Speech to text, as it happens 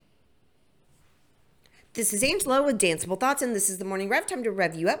This is Angela with Danceable Thoughts, and this is the Morning Rev. Time to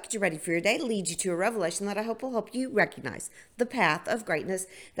rev you up, get you ready for your day, lead you to a revelation that I hope will help you recognize the path of greatness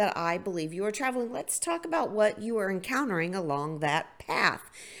that I believe you are traveling. Let's talk about what you are encountering along that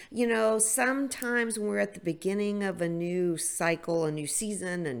path. You know, sometimes when we're at the beginning of a new cycle, a new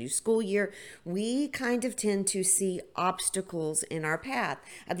season, a new school year, we kind of tend to see obstacles in our path.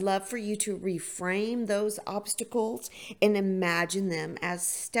 I'd love for you to reframe those obstacles and imagine them as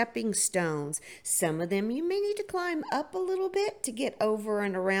stepping stones. Some of them you may need to climb up a little bit to get over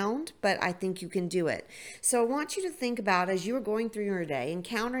and around, but I think you can do it. So I want you to think about as you are going through your day,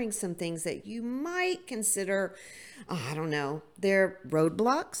 encountering some things that you might consider, I don't know, they're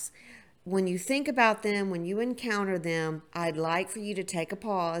roadblocks. When you think about them, when you encounter them, I'd like for you to take a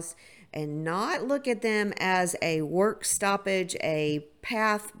pause and not look at them as a work stoppage, a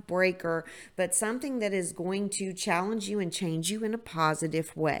path breaker, but something that is going to challenge you and change you in a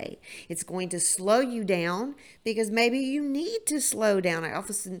positive way. It's going to slow you down because maybe you need to slow down. I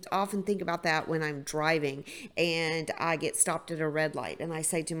often think about that when I'm driving and I get stopped at a red light and I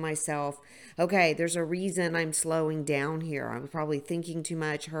say to myself, okay, there's a reason I'm slowing down here. I'm probably thinking too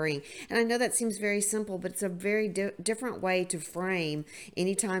much, hurrying. And I know that seems very simple, but it's a very different way to frame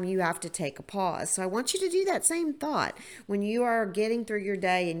anytime you have to take a pause. So I want you to do that same thought when you are getting through your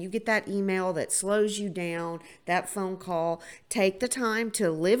day and you get that email that slows you down, that phone call. Take the time to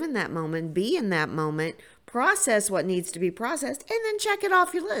live in that moment, be in that moment, process what needs to be processed, and then check it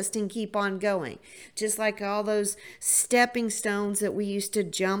off your list and keep on going. Just like all those stepping stones that we used to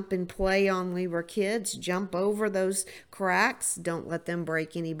jump and play on when we were kids, jump over those cracks. Don't let them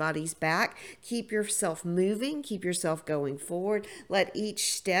break anybody's back. Keep yourself moving, keep yourself going forward. Let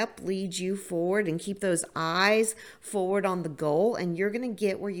each step lead you forward and keep those eyes forward on the goal, and you're going to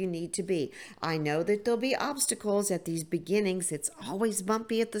get where you need to be. I know that there'll be obstacles at these beginnings. It's always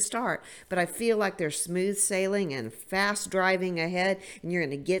bumpy at the start, but I feel like there's smooth sailing and fast driving ahead, and you're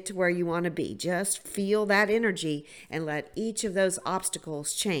going to get to where you want to be. Just feel that energy and let each of those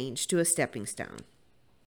obstacles change to a stepping stone.